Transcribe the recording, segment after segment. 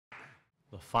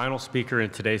final speaker in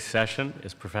today's session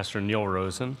is Professor Neal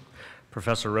Rosen.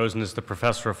 Professor Rosen is the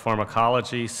professor of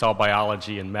pharmacology, cell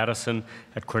biology, and medicine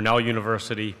at Cornell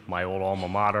University, my old alma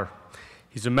mater.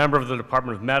 He's a member of the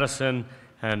Department of Medicine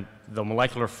and the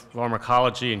Molecular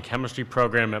Pharmacology and Chemistry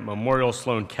program at Memorial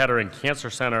Sloan Kettering Cancer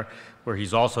Center, where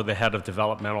he's also the head of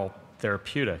developmental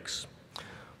therapeutics.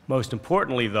 Most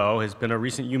importantly, though, has been a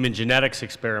recent human genetics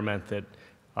experiment that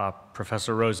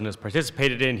Professor Rosen has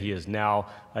participated in. He has now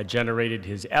generated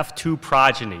his F2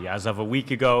 progeny. As of a week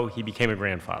ago, he became a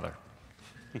grandfather.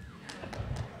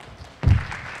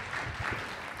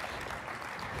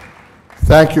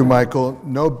 Thank you, Michael.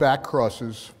 No back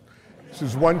crosses. This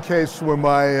is one case where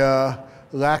my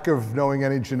lack of knowing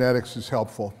any genetics is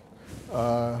helpful.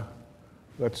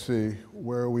 Let's see,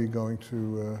 where are we going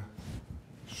to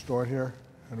start here?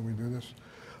 How do we do this?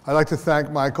 I'd like to thank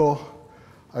Michael.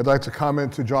 I'd like to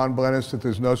comment to John Blennis that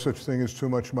there's no such thing as too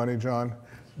much money, John.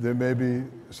 There may be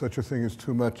such a thing as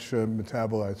too much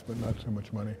metabolites, but not too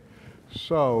much money.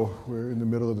 So we're in the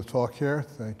middle of the talk here.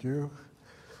 Thank you.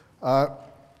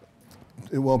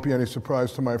 It won't be any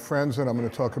surprise to my friends that I'm going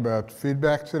to talk about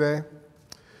feedback today.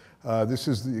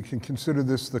 You can consider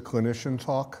this the clinician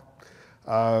talk.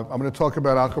 I'm going to talk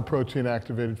about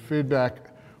oncoprotein-activated feedback,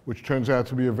 which turns out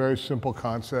to be a very simple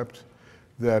concept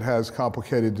that has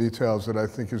complicated details that I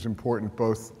think is important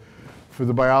both for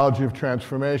the biology of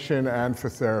transformation and for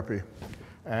therapy,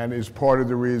 and is part of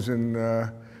the reason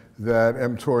that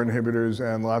mTOR inhibitors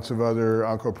and lots of other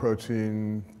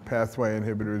oncoprotein pathway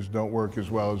inhibitors don't work as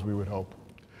well as we would hope.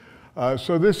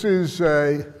 So this is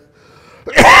a,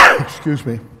 excuse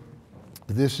me,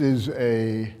 this is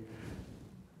a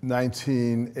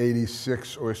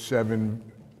 1986 or 7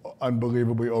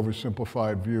 unbelievably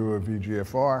oversimplified view of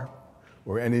EGFR,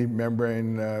 or any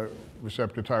membrane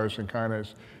receptor tyrosine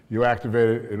kinase. You activate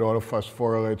it, it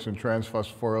autophosphorylates and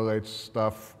transphosphorylates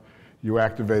stuff. You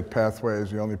activate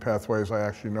pathways. The only pathways I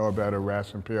actually know about are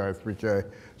RAS and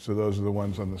PI3K, so those are the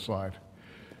ones on the slide.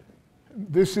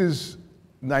 This is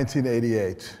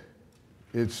 1988.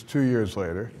 It's 2 years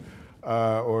later,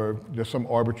 or just some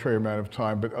arbitrary amount of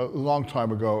time, but a long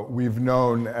time ago, we've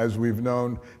known, as we've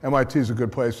known, MIT is a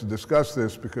good place to discuss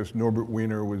this because Norbert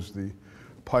Wiener was the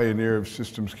pioneer of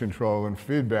systems control and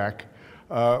feedback.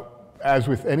 As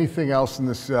with anything else in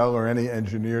the cell or any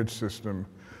engineered system,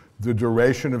 the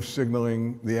duration of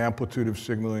signaling, the amplitude of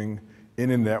signaling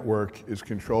in a network is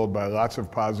controlled by lots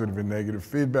of positive and negative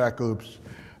feedback loops,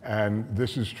 and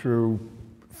this is true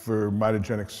for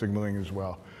mitogenic signaling as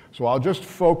well. So I'll just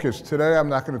focus. Today I'm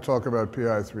not going to talk about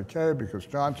PI3K because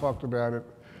John talked about it.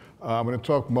 I'm going to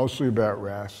talk mostly about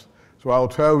RAS. So I'll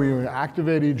tell you to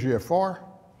activate EGFR,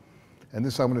 and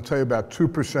this I'm going to tell you about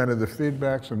 2% of the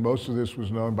feedbacks, and most of this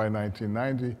was known by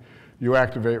 1990. You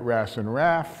activate RAS and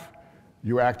RAF,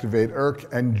 you activate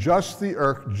ERK, and just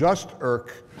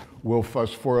ERK will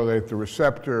phosphorylate the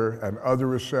receptor and other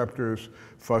receptors,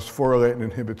 phosphorylate and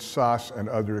inhibit SOS and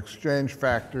other exchange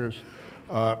factors.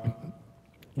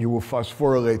 You will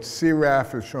phosphorylate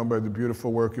CRAF, as shown by the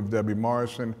beautiful work of Debbie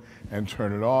Morrison, and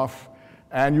turn it off.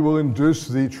 And you will induce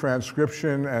the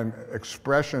transcription and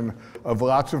expression of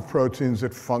lots of proteins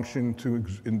that function to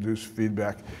induce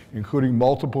feedback, including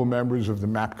multiple members of the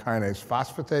MAP kinase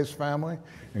phosphatase family,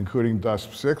 including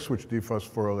DUSP6, which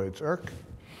dephosphorylates ERK,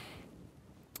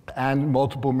 and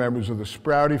multiple members of the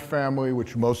Sprouty family,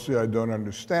 which mostly I don't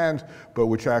understand, but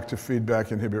which act to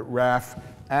feedback inhibit RAF,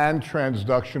 and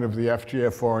transduction of the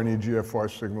FGFR and EGFR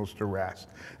signals to RAS.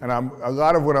 And a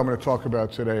lot of what I'm going to talk about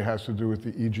today has to do with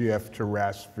the EGF to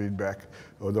RAS feedback,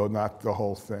 although not the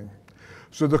whole thing.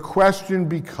 So the question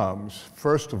becomes,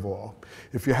 first of all,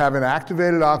 if you have an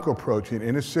activated oncoprotein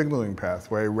in a signaling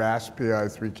pathway, RAS,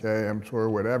 PI3K,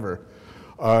 mTOR, whatever,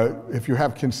 if you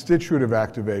have constitutive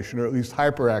activation, or at least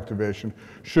hyperactivation,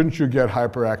 shouldn't you get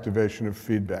hyperactivation of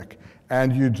feedback?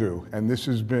 And you do. And this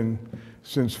has been,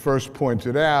 since first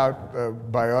pointed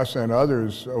out by us and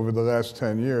others over the last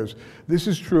 10 years, this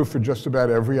is true for just about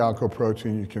every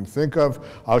oncoprotein you can think of.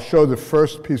 I'll show the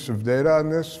first piece of data on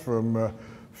this from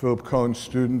Philip Cohn's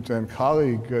student and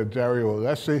colleague, Dario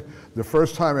Alessi. The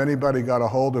first time anybody got a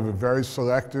hold of a very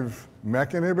selective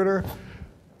MEK inhibitor,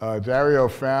 Dario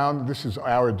found, this is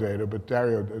our data, but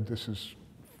Dario, this is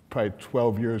probably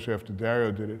 12 years after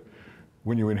Dario did it.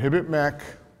 When you inhibit MEK,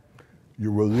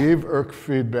 you relieve ERK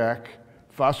feedback.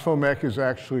 Phospho-MEK is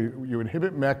actually, you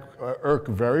inhibit ERK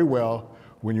very well.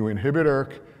 When you inhibit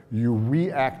ERK, you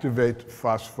reactivate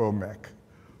phospho-MEK.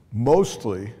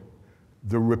 Mostly,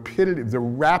 the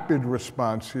rapid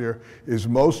response here is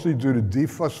mostly due to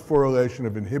dephosphorylation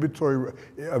of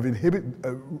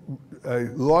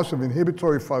loss of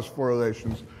inhibitory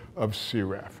phosphorylations of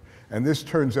CRAF. And this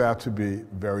turns out to be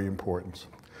very important.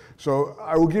 So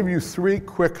I will give you 3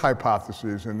 quick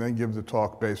hypotheses and then give the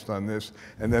talk based on this.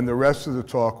 And then the rest of the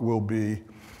talk will be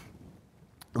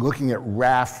looking at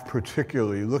RAF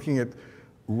particularly, looking at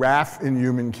RAF in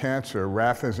human cancer,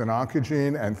 RAF as an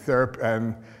oncogene,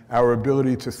 and our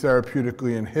ability to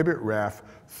therapeutically inhibit RAF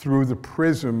through the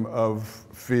prism of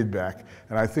feedback.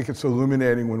 And I think it's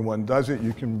illuminating when one does it.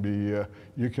 You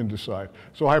can decide.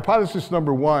 So hypothesis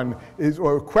number 1 is,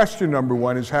 or question number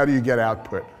 1 is, how do you get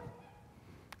output?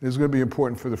 This is going to be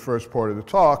important for the first part of the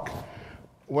talk.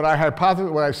 What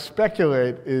I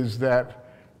speculate is that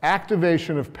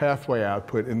activation of pathway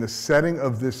output in the setting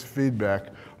of this feedback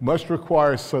must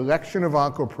require selection of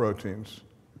oncoproteins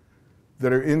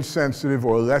that are insensitive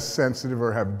or less sensitive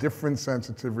or have different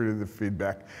sensitivity to the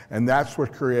feedback, and that's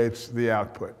what creates the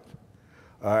output.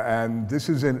 And this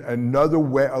is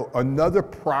another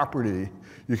property.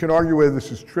 You can argue whether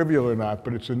this is trivial or not,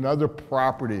 but it's another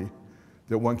property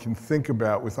that one can think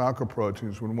about with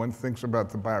oncoproteins when one thinks about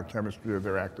the biochemistry of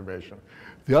their activation.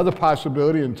 The other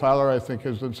possibility, and Tyler, I think,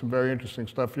 has done some very interesting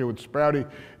stuff here with Sprouty,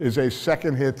 is a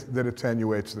second hit that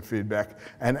attenuates the feedback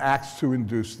and acts to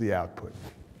induce the output.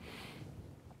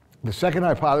 The second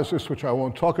hypothesis, which I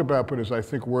won't talk about but is, I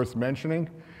think, worth mentioning,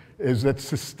 is that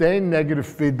sustained negative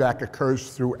feedback occurs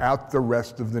throughout the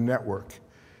rest of the network.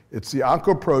 It's the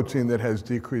oncoprotein that has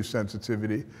decreased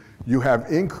sensitivity. You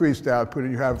have increased output,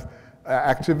 and you have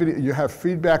activity, you have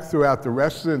feedback throughout the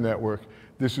rest of the network.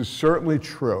 This is certainly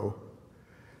true.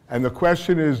 And the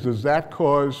question is, does that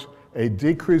cause a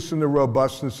decrease in the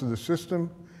robustness of the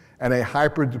system and a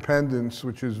hyperdependence,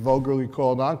 which is vulgarly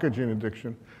called oncogene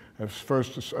addiction, as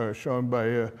first shown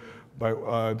by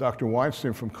Dr.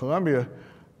 Weinstein from Columbia?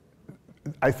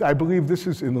 I believe this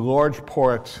is in large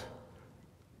part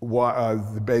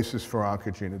the basis for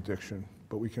oncogene addiction,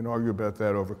 but we can argue about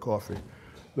that over coffee.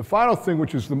 The final thing,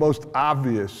 which is the most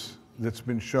obvious that's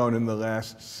been shown in the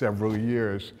last several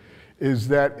years, is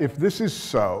that if this is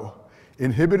so,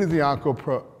 inhibiting the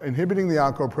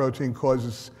oncoprotein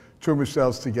causes tumor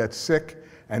cells to get sick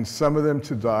and some of them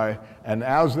to die. And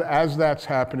as that's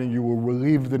happening, you will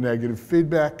relieve the negative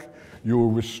feedback, you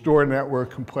will restore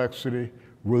network complexity,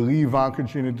 relieve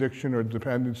oncogene addiction or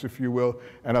dependence, if you will,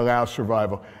 and allow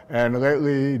survival. And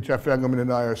lately, Jeff Engelman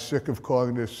and I are sick of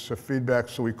calling this feedback,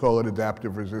 so we call it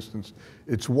adaptive resistance.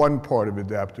 It's one part of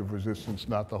adaptive resistance,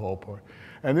 not the whole part.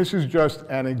 And this is just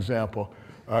an example,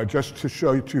 just to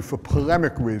show you for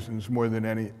polemic reasons more than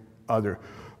any other.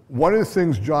 One of the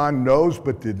things John knows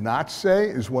but did not say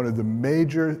is one of the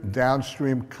major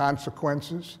downstream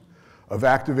consequences of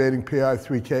activating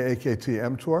PI3K, AKT,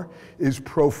 mTOR is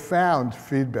profound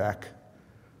feedback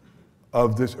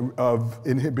of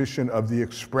inhibition of the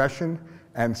expression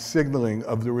and signaling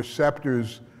of the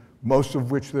receptors, most of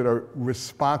which that are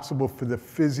responsible for the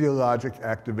physiologic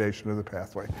activation of the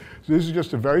pathway. So this is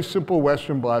just a very simple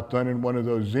Western blot done in one of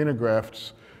those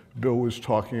xenografts Bill was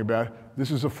talking about.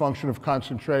 This is a function of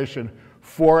concentration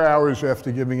 4 hours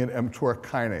after giving an mTOR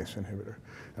kinase inhibitor.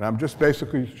 And I'm just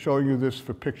basically showing you this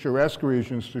for picturesque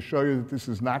reasons to show you that this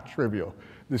is not trivial.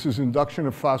 This is induction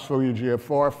of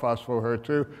phospho-EGFR,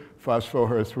 phospho-HER2,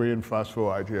 phospho-HER3, and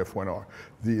phospho-IGF-1R.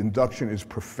 The induction is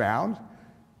profound.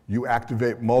 You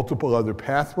activate multiple other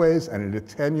pathways, and it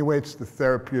attenuates the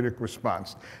therapeutic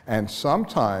response. And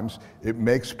sometimes it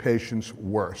makes patients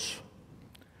worse.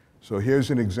 So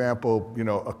here's an example,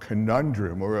 a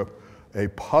conundrum or a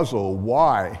puzzle.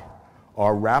 Why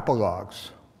are rapalogs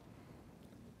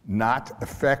not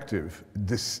effective,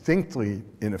 distinctly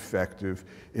ineffective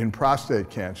in prostate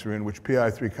cancer, in which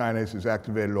PI3 kinase is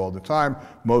activated all the time,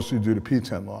 mostly due to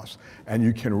PTEN loss? And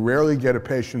you can rarely get a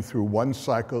patient through one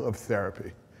cycle of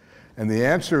therapy. And the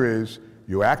answer is,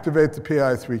 you activate the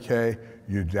PI3K,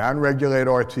 you downregulate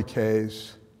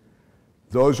RTKs,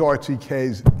 those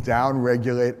RTKs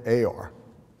downregulate AR,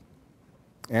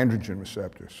 androgen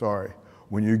receptor, sorry.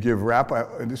 When you give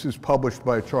and this is published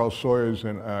by Charles Sawyers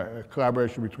in a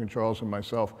collaboration between Charles and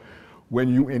myself,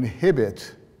 when you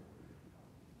inhibit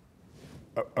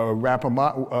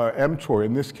mTOR,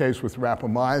 in this case with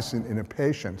rapamycin in a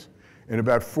patient, in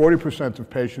about 40% of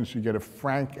patients you get a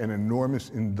frank and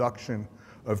enormous induction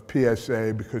of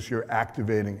PSA because you're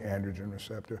activating androgen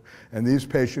receptor. And these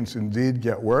patients indeed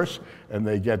get worse, and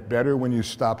they get better when you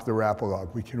stop the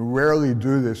rapalog. We can rarely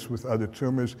do this with other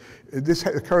tumors. This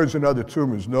occurs in other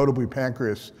tumors, notably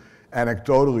pancreas,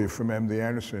 anecdotally from MD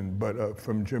Anderson, but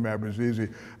from Jim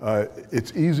Abrazizi.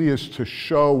 It's easiest to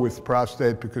show with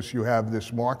prostate because you have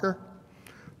this marker.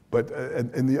 But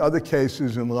in the other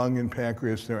cases, in lung and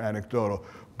pancreas, they're anecdotal.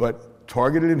 But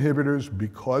targeted inhibitors,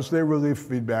 because they relieve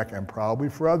feedback and probably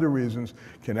for other reasons,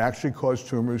 can actually cause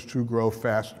tumors to grow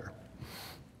faster.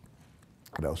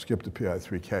 And I'll skip the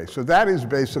PI3K. So that is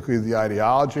basically the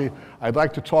ideology. I'd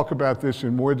like to talk about this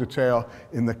in more detail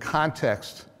in the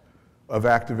context of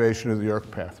activation of the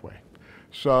ERK pathway.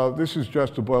 So this is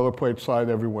just a boilerplate slide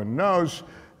everyone knows.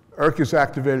 ERK is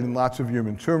activated in lots of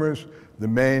human tumors. The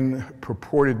main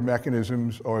purported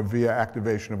mechanisms are via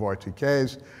activation of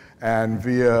RTKs and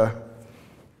via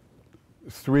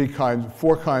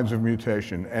four kinds of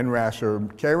mutation: NRAS or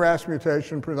KRAS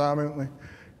mutation predominantly,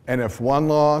 NF1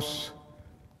 loss,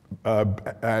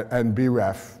 and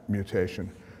BRAF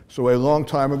mutation. So a long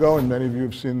time ago, and many of you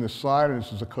have seen this slide, and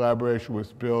this is a collaboration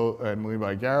with Bill and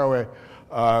Levi Garraway,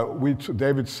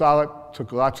 David Solit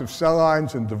took lots of cell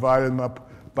lines and divided them up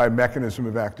by mechanism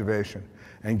of activation,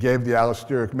 and gave the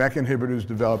allosteric MEK inhibitors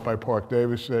developed by Park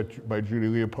Davis, by Judy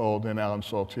Leopold, and Alan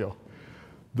Saltiel.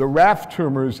 The RAF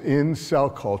tumors in cell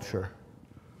culture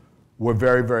were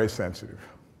very, very sensitive.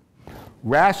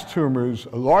 RAS tumors,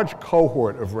 a large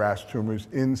cohort of RAS tumors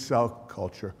in cell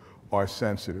culture are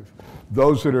sensitive.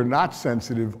 Those that are not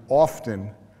sensitive often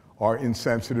are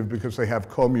insensitive because they have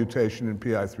co-mutation in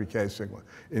PI3K signal,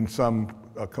 in some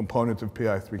component of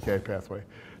PI3K pathway.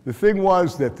 The thing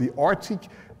was that the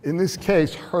in this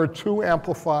case, HER2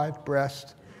 amplified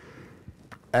breast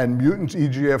and mutant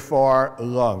EGFR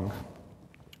lung,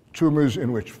 tumors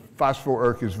in which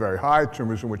phospho-ERK is very high,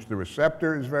 tumors in which the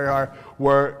receptor is very high,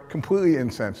 were completely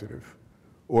insensitive,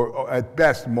 or at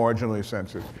best marginally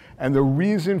sensitive. And the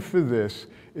reason for this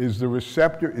is the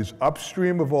receptor is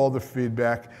upstream of all the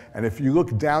feedback, and if you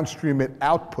look downstream at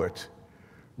output,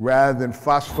 rather than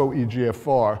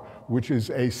phospho-EGFR, which is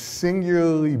a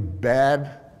singularly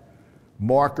bad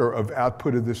marker of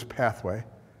output of this pathway,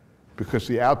 because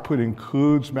the output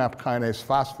includes MAP kinase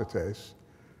phosphatase,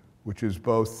 which is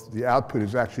both, the output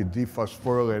is actually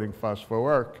dephosphorylating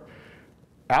phospho-ERK.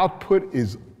 Output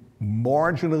is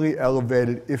marginally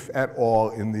elevated, if at all,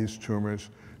 in these tumors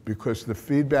because the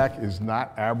feedback is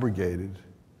not abrogated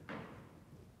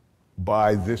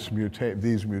by these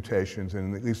mutations,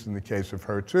 and at least in the case of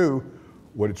HER2,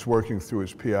 what it's working through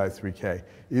is PI3K,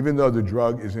 even though the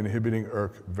drug is inhibiting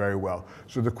ERK very well.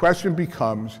 So the question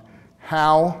becomes,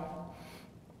 how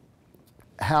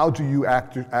do you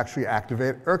actually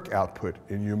activate ERK output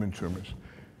in human tumors?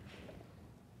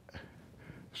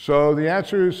 So the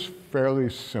answer is fairly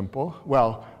simple.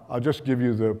 Well, I'll just give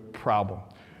you the problem.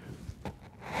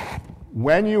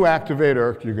 When you activate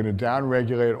ERK, you're going to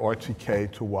downregulate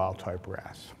RTK to wild-type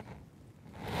RAS.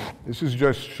 This is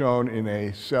just shown in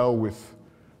a cell with,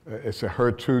 it's a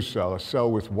HER2 cell, a cell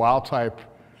with wild-type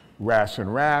RAS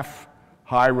and RAF,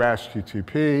 high RAS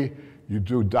GTP. You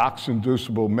do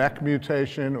DOX-inducible MEK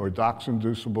mutation or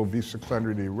DOX-inducible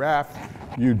V600E RAF,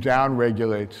 you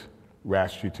downregulate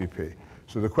RAS GTP.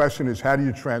 So the question is, how do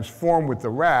you transform with the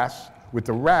RAF,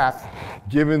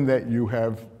 given that you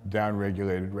have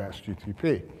downregulated RAS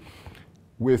GTP?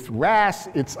 With RAS,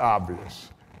 it's obvious.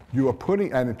 You are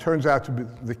putting, and it turns out to be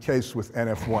the case with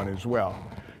NF1 as well.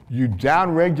 You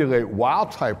downregulate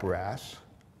wild-type RAS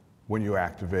when you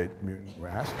activate mutant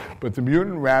RAS, but the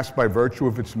mutant RAS, by virtue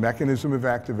of its mechanism of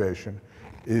activation,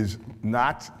 is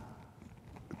not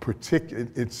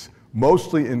it's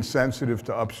mostly insensitive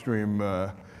to upstream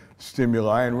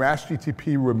stimuli, and RAS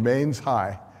GTP remains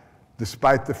high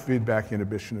despite the feedback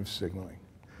inhibition of signaling.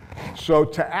 So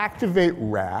to activate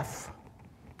RAF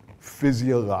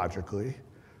physiologically,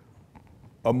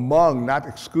 among, not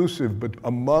exclusive, but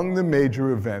among the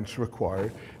major events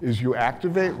required is you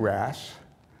activate RAS.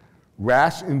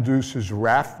 RAS induces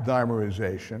RAF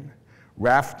dimerization.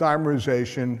 RAF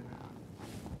dimerization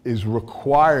is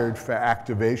required for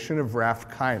activation of RAF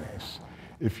kinase.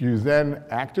 If you then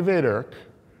activate ERK,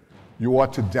 you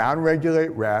ought to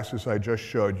downregulate RAS, as I just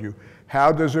showed you.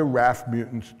 How does a RAF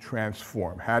mutant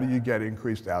transform? How do you get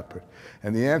increased output?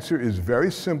 And the answer is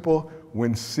very simple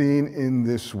when seen in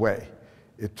this way.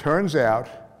 It turns out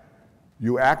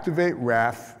you activate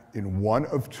RAF in one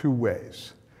of two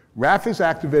ways. RAF is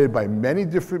activated by many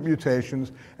different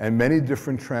mutations and many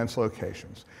different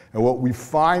translocations. And what we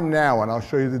find now, and I'll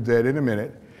show you the data in a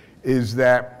minute, is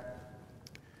that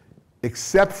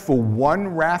except for one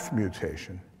RAF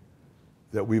mutation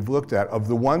that we've looked at, of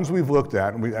the ones we've looked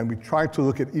at, and we tried to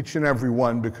look at each and every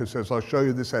one because, as I'll show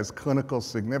you, this has clinical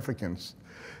significance,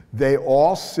 they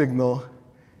all signal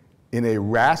in a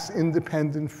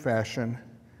RAS-independent fashion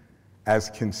as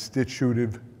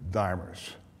constitutive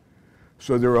dimers.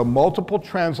 So there are multiple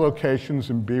translocations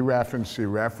in BRAF and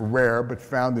CRAF, rare but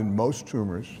found in most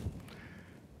tumors.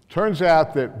 Turns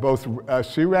out that both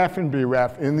CRAF and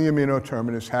BRAF in the amino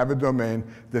terminus have a domain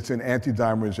that's an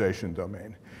anti-dimerization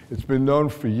domain. It's been known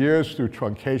for years through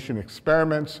truncation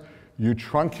experiments. You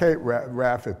truncate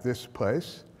RAF at this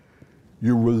place,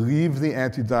 you relieve the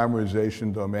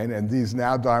anti-dimerization domain, and these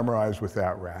now dimerize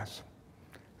without RAS.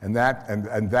 And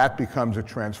that becomes a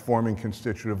transforming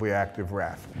constitutively active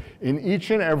RAF. In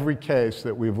each and every case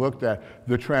that we've looked at,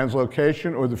 the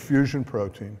translocation or the fusion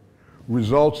protein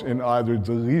results in either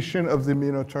deletion of the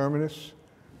amino terminus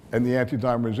and the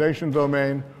anti-dimerization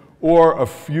domain, or a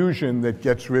fusion that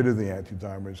gets rid of the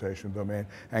anti-dimerization domain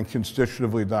and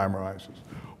constitutively dimerizes.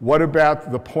 What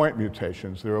about the point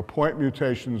mutations? There are point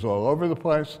mutations all over the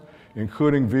place,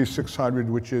 including V600,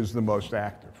 which is the most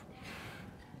active.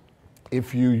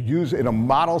 If you use in a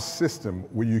model system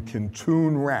where you can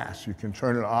tune RAS, you can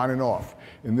turn it on and off.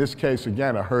 In this case,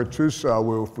 again, a HER2 cell,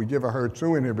 where if we give a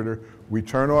HER2 inhibitor, we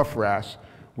turn off RAS.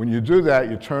 When you do that,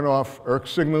 you turn off ERK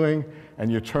signaling,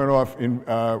 and you turn off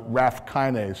RAF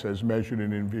kinase as measured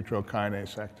in vitro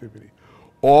kinase activity.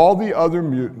 All the other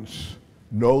mutants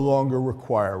no longer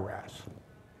require RAS.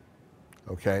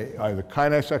 Okay, the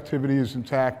kinase activity is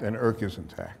intact and ERK is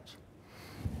intact.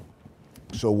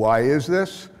 So why is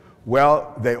this?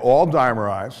 Well, they all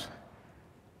dimerize,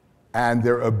 and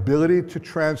their ability to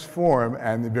transform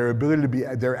and their ability to be,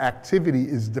 their activity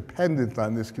is dependent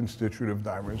on this constitutive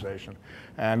dimerization.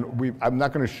 And I'm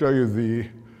not going to show you the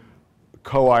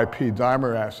co-IP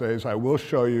dimer assays. I will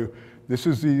show you, this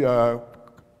is the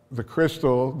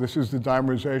crystal, this is the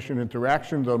dimerization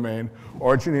interaction domain.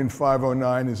 Arginine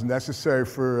 509 is necessary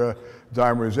for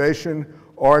dimerization.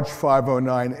 ARG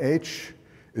 509H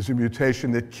is a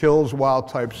mutation that kills wild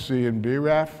type C and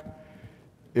BRAF.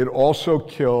 It also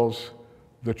kills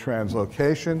the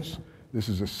translocations. This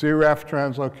is a CRAF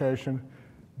translocation.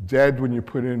 Dead when you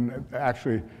put in,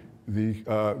 actually, the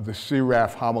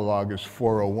CRAF homolog is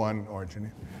 401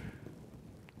 arginine.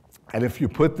 And if you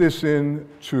put this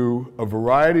into a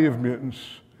variety of mutants,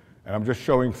 and I'm just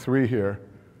showing 3 here,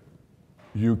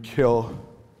 you kill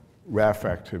RAF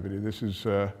activity. This is,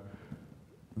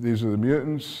 these are the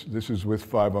mutants. This is with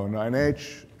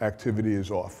 509H. Activity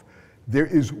is off. There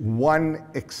is one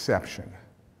exception.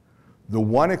 The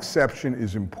one exception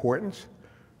is important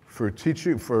for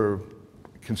teaching, for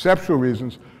conceptual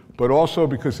reasons, but also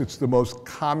because it's the most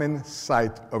common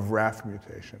site of RAF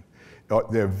mutation.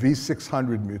 There are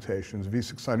V600 mutations,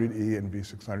 V600E and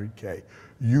V600K.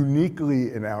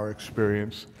 Uniquely in our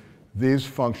experience, these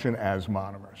function as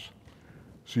monomers.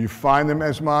 So you find them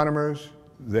as monomers.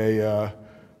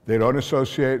 They don't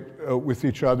associate with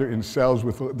each other in cells.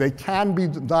 They can be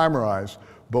dimerized,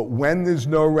 but when there's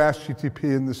no RAS-GTP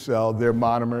in the cell, they're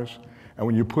monomers. And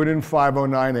when you put in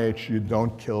 509H, you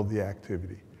don't kill the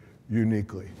activity,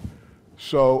 uniquely.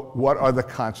 So what are the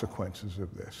consequences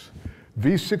of this?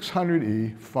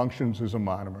 V600E functions as a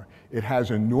monomer. It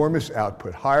has enormous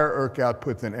output, higher ERK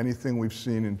output than anything we've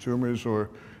seen in tumors or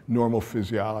normal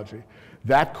physiology.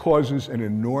 That causes an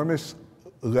enormous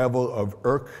level of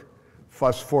ERK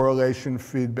phosphorylation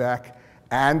feedback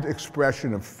and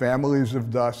expression of families of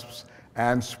DUSPs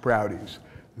and sprouties.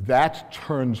 That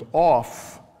turns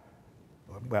off,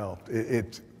 well,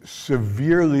 it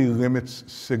severely limits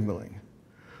signaling.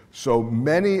 So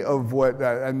many of what,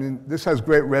 I mean, this has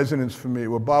great resonance for me.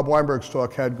 Well, Bob Weinberg's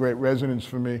talk had great resonance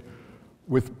for me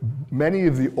with many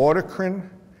of the autocrine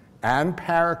and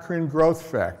paracrine growth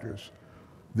factors.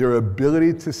 Their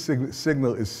ability to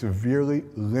signal is severely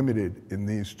limited in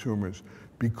these tumors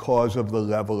because of the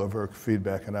level of ERK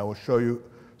feedback, and I will show you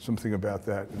something about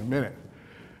that in a minute.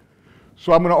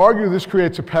 So I'm going to argue this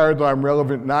creates a paradigm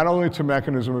relevant not only to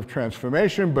mechanism of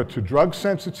transformation, but to drug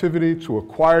sensitivity, to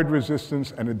acquired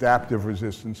resistance, and adaptive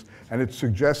resistance, and it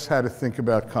suggests how to think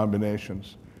about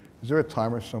combinations. Is there a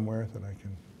timer somewhere that I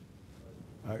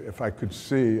can, if I could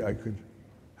see, I could,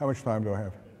 how much time do I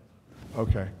have?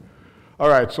 Okay. All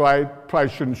right, so I probably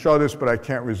shouldn't show this, but I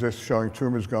can't resist showing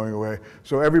tumors going away.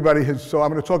 So everybody has, so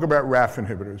I'm going to talk about RAF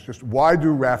inhibitors. Just why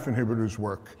do RAF inhibitors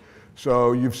work?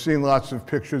 So you've seen lots of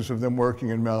pictures of them working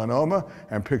in melanoma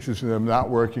and pictures of them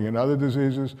not working in other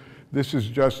diseases. This is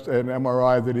just an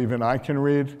MRI that even I can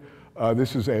read.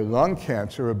 This is a lung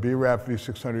cancer, a BRAF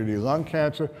V600E lung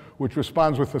cancer, which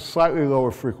responds with a slightly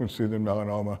lower frequency than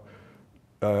melanoma.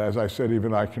 As I said,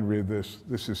 even I can read this.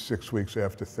 This is 6 weeks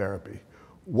after therapy.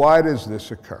 Why does this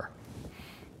occur?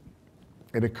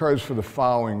 It occurs for the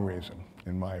following reason,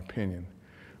 in my opinion.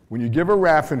 When you give a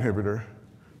RAF inhibitor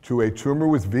to a tumor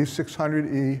with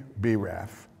V600E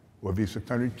BRAF, or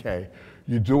V600K,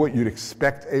 you do what you'd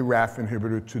expect a RAF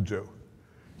inhibitor to do.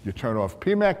 You turn off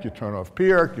PMEC, you turn off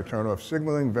PERK, you turn off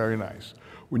signaling, very nice.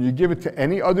 When you give it to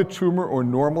any other tumor or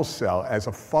normal cell as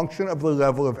a function of the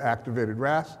level of activated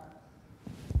RAS,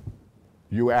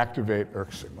 you activate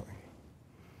ERK signaling.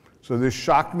 So this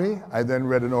shocked me. I then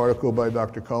read an article by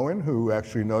Dr. Cohen, who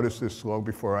actually noticed this long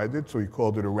before I did, so he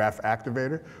called it a RAF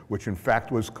activator, which in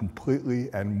fact was completely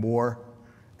and more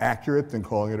accurate than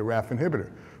calling it a RAF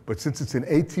inhibitor. But since it's an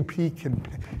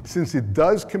ATP, since it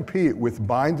does compete with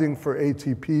binding for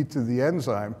ATP to the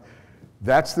enzyme,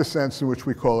 that's the sense in which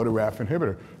we call it a RAF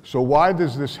inhibitor. So why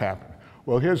does this happen?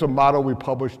 Well, here's a model we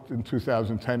published in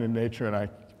 2010 in Nature, and I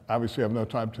obviously have no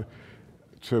time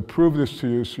to prove this to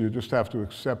you, so you just have to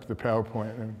accept the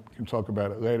PowerPoint and we can talk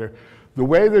about it later. The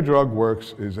way the drug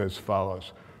works is as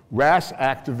follows. RAS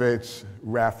activates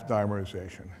RAF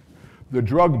dimerization. The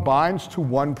drug binds to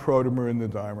one protomer in the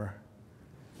dimer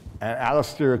and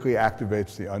allosterically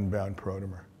activates the unbound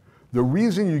protomer. The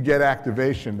reason you get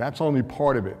activation, that's only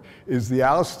part of it, is the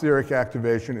allosteric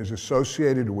activation is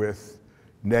associated with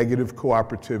negative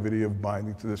cooperativity of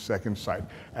binding to the second site,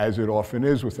 as it often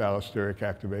is with allosteric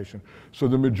activation. So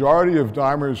the majority of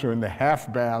dimers are in the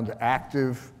half-bound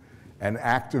active and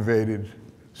activated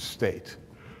state.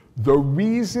 The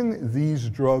reason these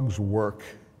drugs work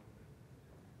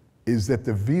is that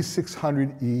the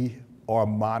V600E are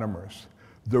monomers.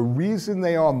 The reason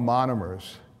they are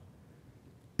monomers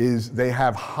is they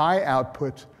have high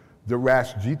output, the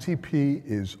RAS GTP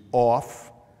is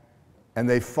off, and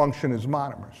they function as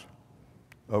monomers,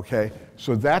 okay?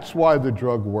 So that's why the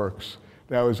drug works.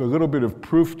 Now, as a little bit of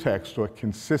proof text or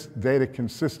data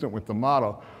consistent with the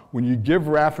model, when you give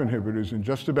RAF inhibitors, in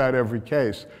just about every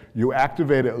case, you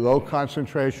activate at low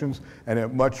concentrations, and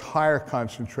at much higher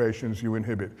concentrations you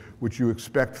inhibit, which you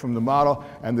expect from the model,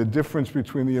 and the difference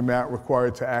between the amount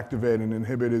required to activate and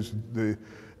inhibit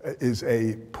is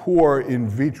a poor in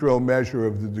vitro measure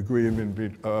of the degree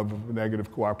of negative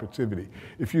cooperativity.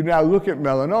 If you now look at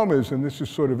melanomas, and this is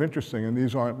sort of interesting, and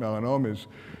these aren't melanomas,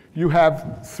 you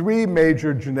have three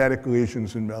major genetic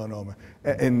lesions in melanoma,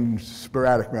 in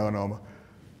sporadic melanoma.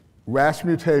 RAS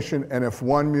mutation,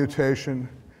 NF1 mutation,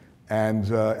 and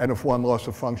NF1 loss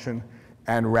of function,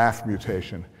 and RAF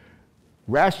mutation.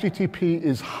 RAS GTP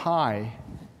is high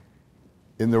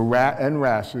in the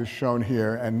NRASs shown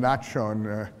here and not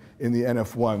shown in the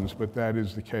NF1s, but that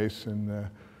is the case, and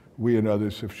we and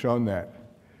others have shown that.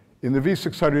 In the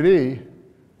V600E,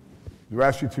 the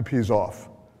RAS GTP is off.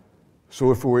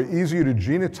 So if it were easier to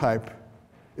genotype,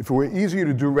 if it were easier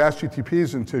to do RAS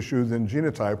GTPs in tissue than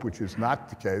genotype, which is not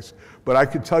the case, but I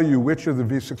could tell you which of the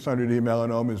V600E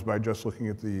melanomas by just looking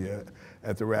at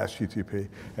the RAS GTP.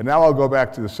 And now I'll go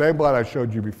back to the same plot I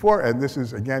showed you before, and this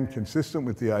is, again, consistent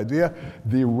with the idea.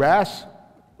 The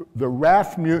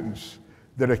RAF mutants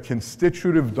that are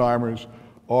constitutive dimers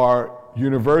are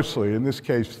universally, in this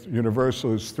case,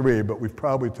 universal is 3, but we've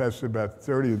probably tested about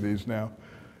 30 of these now.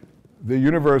 They're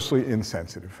universally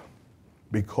insensitive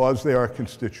because they are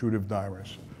constitutive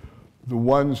dimers. The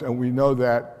ones, and we know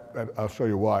that, I'll show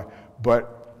you why,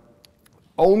 but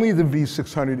only the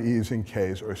V600Es and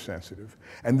Ks are sensitive.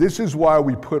 And this is why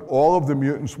we put all of the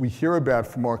mutants we hear about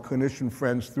from our clinician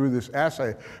friends through this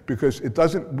assay, because it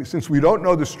doesn't, since we don't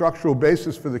know the structural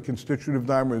basis for the constitutive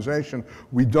dimerization,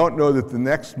 we don't know that the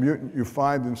next mutant you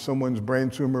find in someone's brain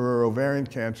tumor or ovarian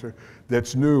cancer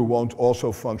that's new won't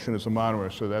also function as a monomer,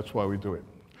 so that's why we do it.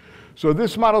 So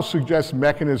this model suggests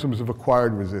mechanisms of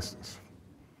acquired resistance.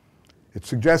 It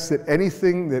suggests that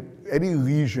any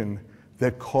lesion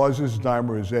that causes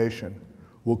dimerization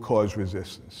will cause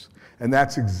resistance. And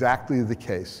that's exactly the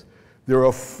case. There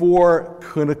are 4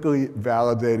 clinically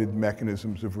validated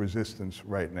mechanisms of resistance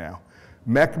right now.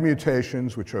 MEK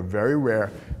mutations, which are very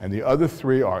rare, and the other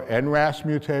 3 are NRAS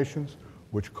mutations,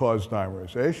 which cause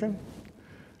dimerization,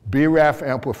 BRAF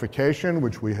amplification,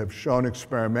 which we have shown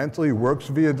experimentally works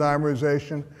via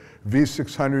dimerization,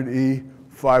 V600E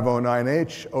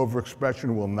 509H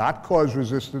overexpression will not cause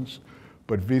resistance,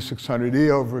 but V600E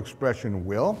overexpression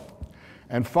will.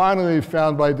 And finally,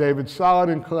 found by David Solid,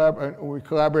 we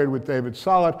collaborated with David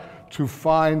Solid to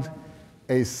find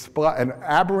an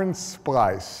aberrant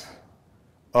splice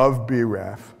of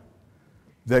BRAF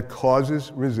that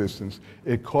causes resistance.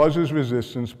 It causes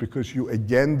resistance because you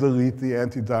again delete the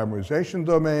anti-dimerization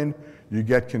domain, you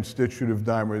get constitutive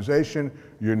dimerization,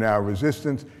 you're now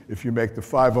resistant. If you make the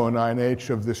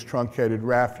 509H of this truncated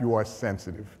RAF, you are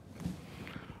sensitive.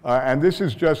 And this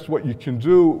is just what you can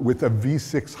do with a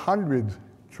V600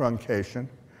 truncation.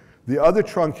 The other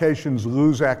truncations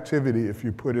lose activity if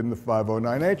you put in the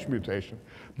 509H mutation.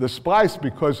 The splice,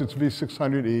 because it's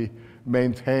V600E,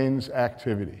 maintains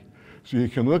activity. So you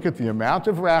can look at the amount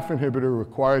of RAF inhibitor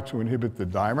required to inhibit the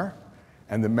dimer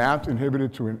and the amount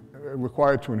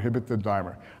required to inhibit the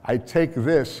dimer. I take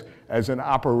this as an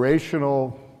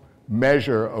operational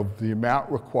measure of the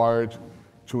amount required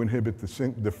to inhibit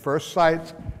the first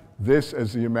site, this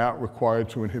as the amount required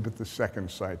to inhibit the second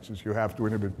site, since you have to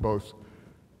inhibit both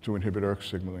to inhibit ERK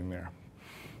signaling there.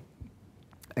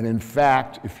 And in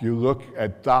fact, if you look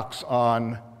at docs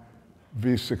on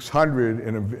V600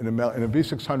 in a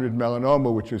V600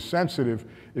 melanoma, which is sensitive,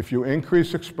 if you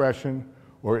increase expression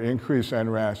or increase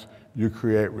NRAS, you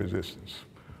create resistance.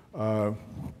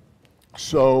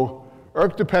 So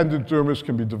ERK-dependent tumors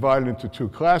can be divided into two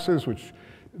classes, which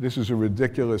this is a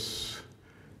ridiculous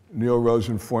Neal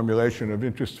Rosen formulation of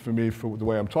interest for me for the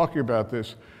way I'm talking about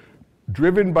this.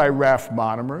 Driven by RAF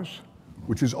monomers,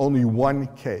 which is only one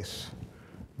case,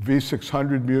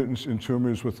 V600 mutants in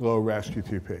tumors with low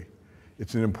RAS-GTP.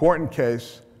 It's an important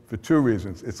case for two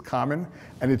reasons. It's common,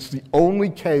 and it's the only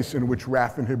case in which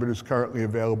RAF inhibitors currently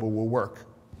available will work.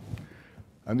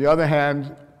 On the other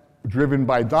hand, driven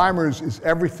by dimers is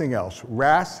everything else.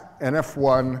 RAS,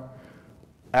 NF1,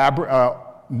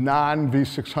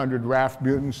 non-V600 RAF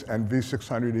mutants, and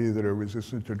V600E that are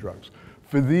resistant to drugs.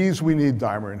 For these, we need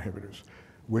dimer inhibitors.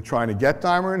 We're trying to get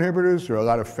dimer inhibitors. There are a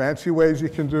lot of fancy ways you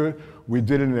can do it. We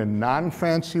did it in a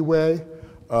non-fancy way.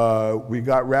 We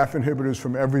got RAF inhibitors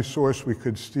from every source we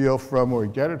could steal from or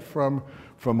get it from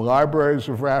libraries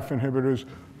of RAF inhibitors.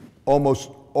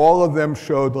 Almost all of them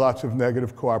showed lots of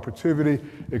negative cooperativity,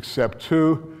 except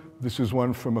two. This is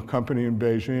one from a company in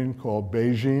Beijing called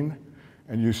Beijing.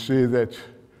 And you see that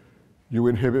you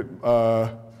inhibit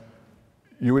the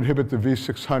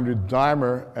V600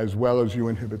 dimer as well as you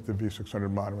inhibit the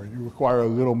V600 monomer. You require a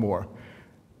little more.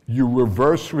 You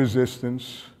reverse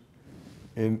resistance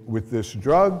with this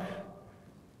drug,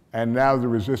 and now the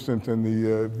resistant and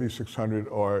the V600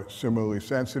 are similarly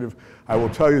sensitive. I will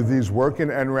tell you these work in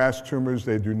NRAS tumors.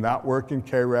 They do not work in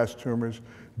KRAS tumors.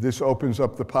 This opens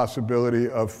up the possibility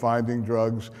of finding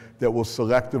drugs that will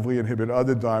selectively inhibit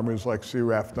other dimers like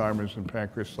CRAF dimers and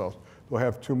pancreas cells. Do I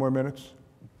have 2 more minutes?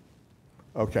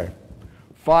 Okay.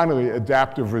 Finally,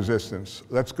 adaptive resistance.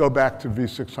 Let's go back to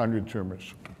V600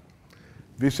 tumors.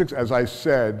 V6, as I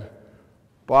said,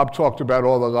 Bob talked about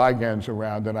all the ligands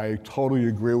around, and I totally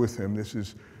agree with him.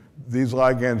 These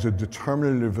ligands are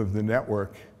determinative of the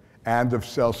network and of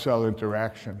cell-cell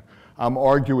interaction. I'm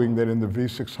arguing that in the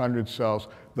V600 cells,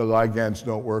 the ligands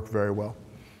don't work very well.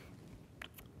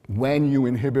 When you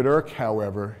inhibit ERK,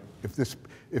 however, if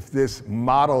this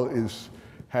model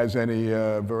has any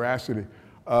veracity,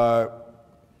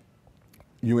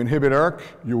 you inhibit ERK,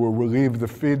 you will relieve the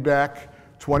feedback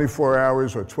 24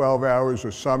 hours or 12 hours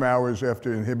or some hours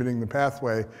after inhibiting the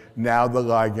pathway. Now the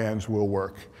ligands will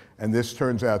work. And this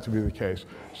turns out to be the case.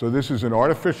 So this is an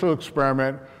artificial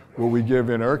experiment where we give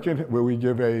a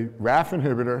RAF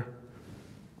inhibitor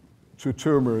to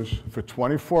tumors for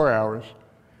 24 hours,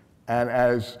 and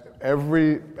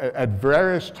at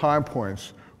various time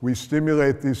points, we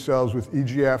stimulate these cells with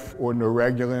EGF or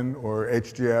neuregulin or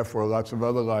HGF or lots of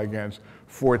other ligands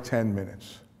for 10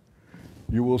 minutes.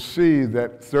 You will see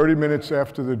that 30 minutes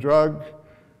after the drug,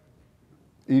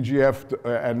 EGF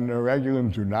and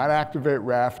neuregulin do not activate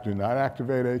RAF, do not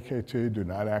activate AKT, do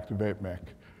not activate MEK.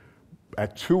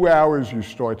 At 2 hours, you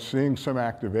start seeing some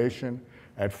activation.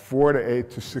 At 4 to 8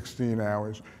 to 16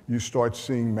 hours, you start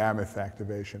seeing mammoth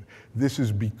activation. This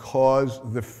is because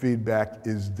the feedback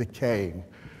is decaying.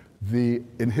 The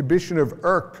inhibition of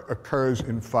ERK occurs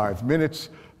in 5 minutes.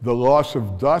 The loss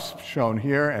of dust, shown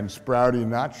here, and sprouty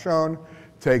not shown,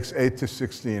 takes 8 to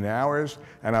 16 hours.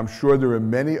 And I'm sure there are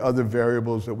many other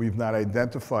variables that we've not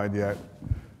identified yet.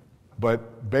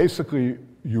 But basically,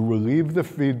 you relieve the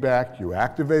feedback, you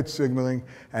activate signaling,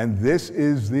 and this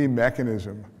is the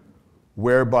mechanism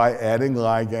whereby adding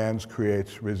ligands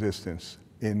creates resistance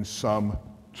in some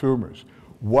tumors.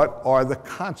 What are the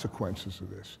consequences of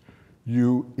this?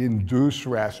 You induce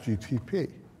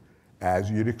RAS-GTP, as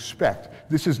you'd expect.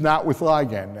 This is not with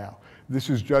ligand now. This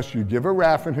is just you give a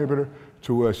RAF inhibitor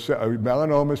to a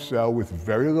melanoma cell with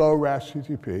very low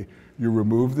RAS-GTP, you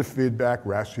remove the feedback,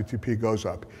 RAS-GTP goes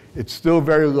up. It's still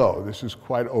very low. This is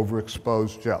quite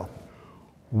overexposed gel.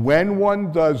 When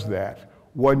one does that,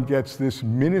 one gets this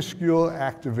minuscule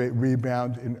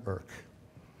rebound in ERK.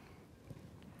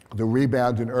 The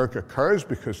rebound in ERK occurs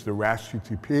because the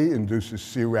RAS-GTP induces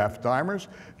CRAF dimers.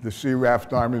 The CRAF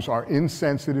dimers are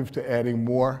insensitive to adding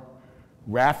more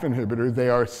RAF inhibitor. They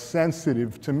are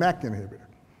sensitive to MEK inhibitor.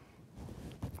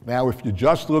 Now, if you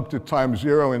just looked at time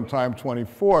 0 and time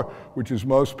 24, which is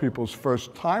most people's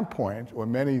first time point, or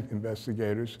many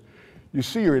investigators, you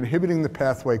see you're inhibiting the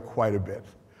pathway quite a bit.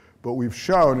 But we've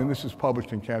shown, and this is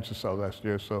published in Cancer Cell last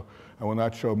year, so I will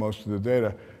not show most of the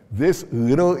data, this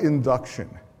little induction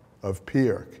of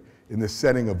PERK in the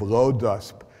setting of low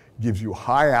DUSP gives you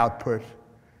high output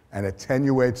and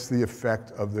attenuates the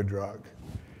effect of the drug.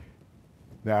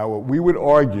 Now, what we would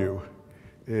argue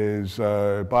is,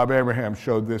 Bob Abraham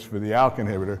showed this for the ALK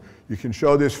inhibitor. You can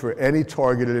show this for any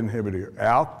targeted inhibitor,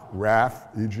 ALK,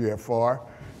 RAF, EGFR.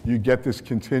 You get this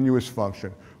continuous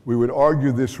function. We would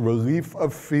argue this relief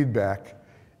of feedback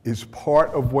is part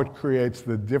of what creates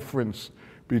the difference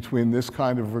between this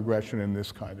kind of regression and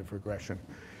this kind of regression.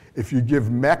 If you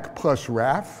give MEK plus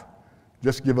RAF,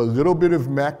 just give a little bit of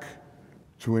MEK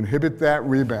to inhibit that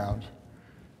rebound.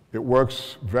 It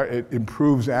works, it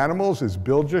improves animals, as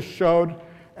Bill just showed,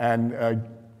 and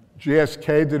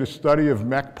GSK did a study of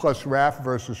MEK plus RAF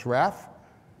versus RAF,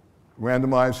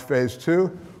 randomized phase 2,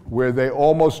 where they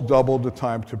almost doubled the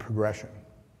time to progression.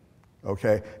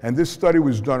 Okay? And this study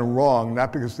was done wrong,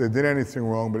 not because they did anything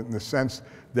wrong, but in the sense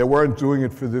they weren't doing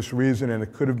it for this reason, and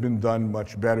it could have been done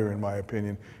much better, in my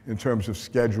opinion, in terms of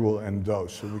schedule and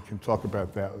dose. So we can talk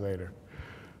about that later.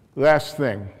 Last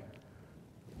thing.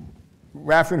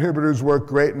 RAF inhibitors work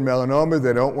great in melanoma.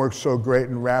 They don't work so great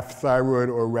in RAF thyroid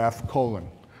or RAF colon.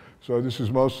 So this is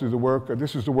mostly the work,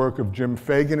 this is the work of Jim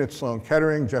Fagan at Sloan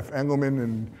Kettering. Jeff Engelman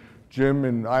and Jim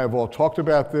and I have all talked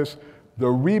about this. The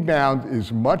rebound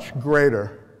is much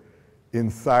greater in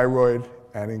thyroid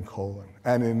and in colon,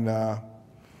 and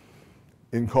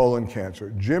in colon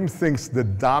cancer. Jim thinks the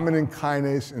dominant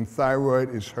kinase in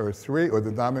thyroid is HER3, or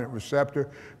the dominant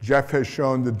receptor. Jeff has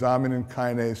shown the dominant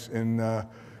kinase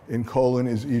in colon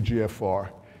is EGFR.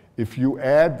 If you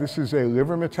add, this is a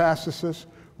liver metastasis,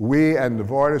 we and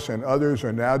Novartis and others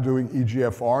are now doing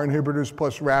EGFR inhibitors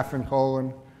plus RAF in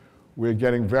colon. We're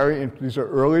getting these are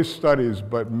early studies,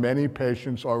 but many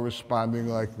patients are responding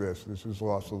like this. This is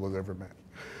loss of the liver met.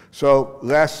 So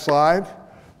last slide.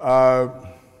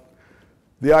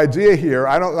 The idea here,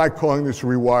 I don't like calling this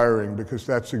rewiring because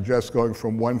that suggests going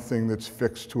from one thing that's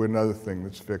fixed to another thing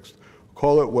that's fixed.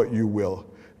 Call it what you will.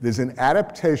 There's an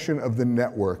adaptation of the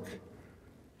network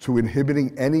to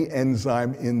inhibiting any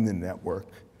enzyme in the network.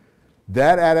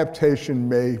 That adaptation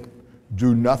may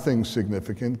do nothing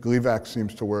significant. Gleevec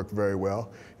seems to work very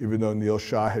well, even though Neil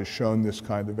Shah has shown this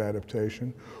kind of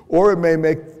adaptation. Or it may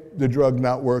make the drug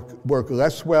not work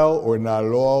less well, or not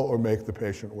at all, or make the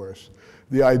patient worse.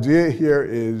 The idea here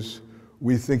is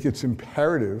we think it's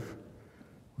imperative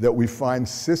that we find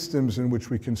systems in which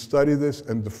we can study this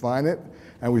and define it,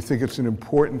 and we think it's an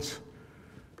important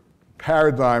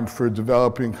paradigm for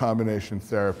developing combination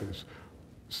therapies.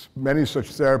 Many such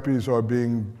therapies are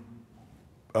being,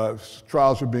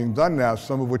 trials are being done now,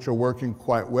 some of which are working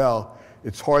quite well.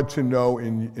 It's hard to know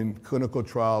in clinical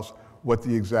trials what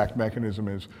the exact mechanism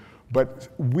is. But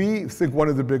we think one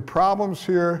of the big problems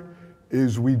here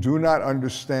is we do not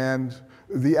understand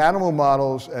the animal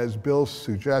models, as Bill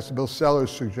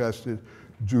Sellers suggested,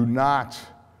 do not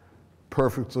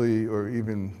perfectly or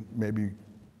even maybe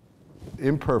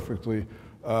imperfectly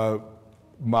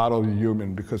model the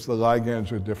human because the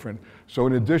ligands are different. So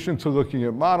in addition to looking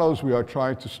at models, we are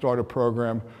trying to start a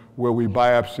program where we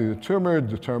biopsy the tumor,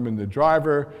 determine the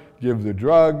driver, give the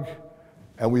drug,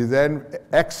 and we then,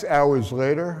 X hours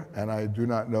later, and I do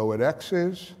not know what X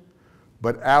is,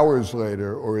 but hours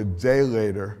later or a day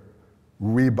later,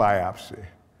 rebiopsy.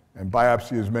 And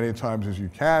biopsy as many times as you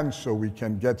can so we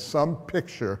can get some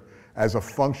picture as a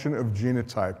function of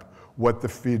genotype what the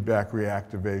feedback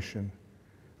reactivation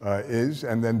is,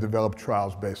 and then develop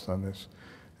trials based on this.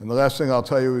 And the last thing I'll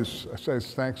tell you is, I say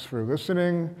thanks for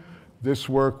listening. This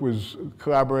work was a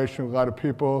collaboration with a lot of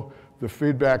people. The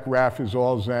feedback RAF is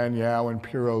all Zhang Yao and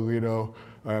Piero Lito.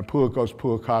 Poulikos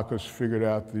Poulikakos figured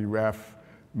out the RAF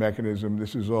mechanism.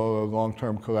 This is all a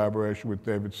long-term collaboration with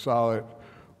David Solit,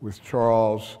 with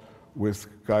Charles, with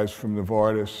guys from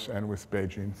Novartis, and with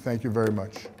Beijing. Thank you very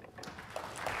much.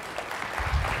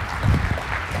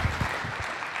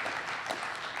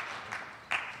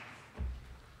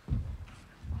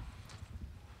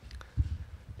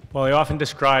 Well, I often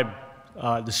describe,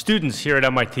 the students here at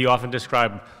MIT often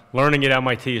describe learning at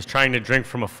MIT as trying to drink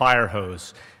from a fire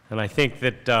hose. And I think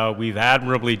that we've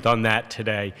admirably done that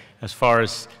today as far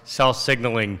as cell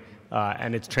signaling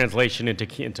and its translation into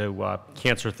cancer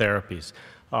therapies.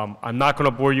 I'm not going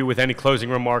to bore you with any closing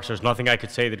remarks. There's nothing I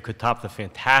could say that could top the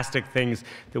fantastic things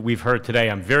that we've heard today.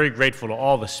 I'm very grateful to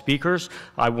all the speakers.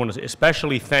 I want to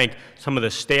especially thank some of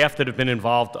the staff that have been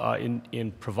involved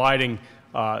in providing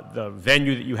the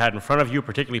venue that you had in front of you,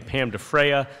 particularly Pam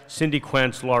DeFreya, Cindy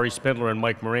Quentz, Laurie Spindler, and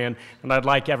Mike Moran. And I'd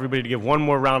like everybody to give one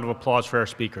more round of applause for our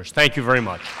speakers. Thank you very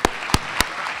much.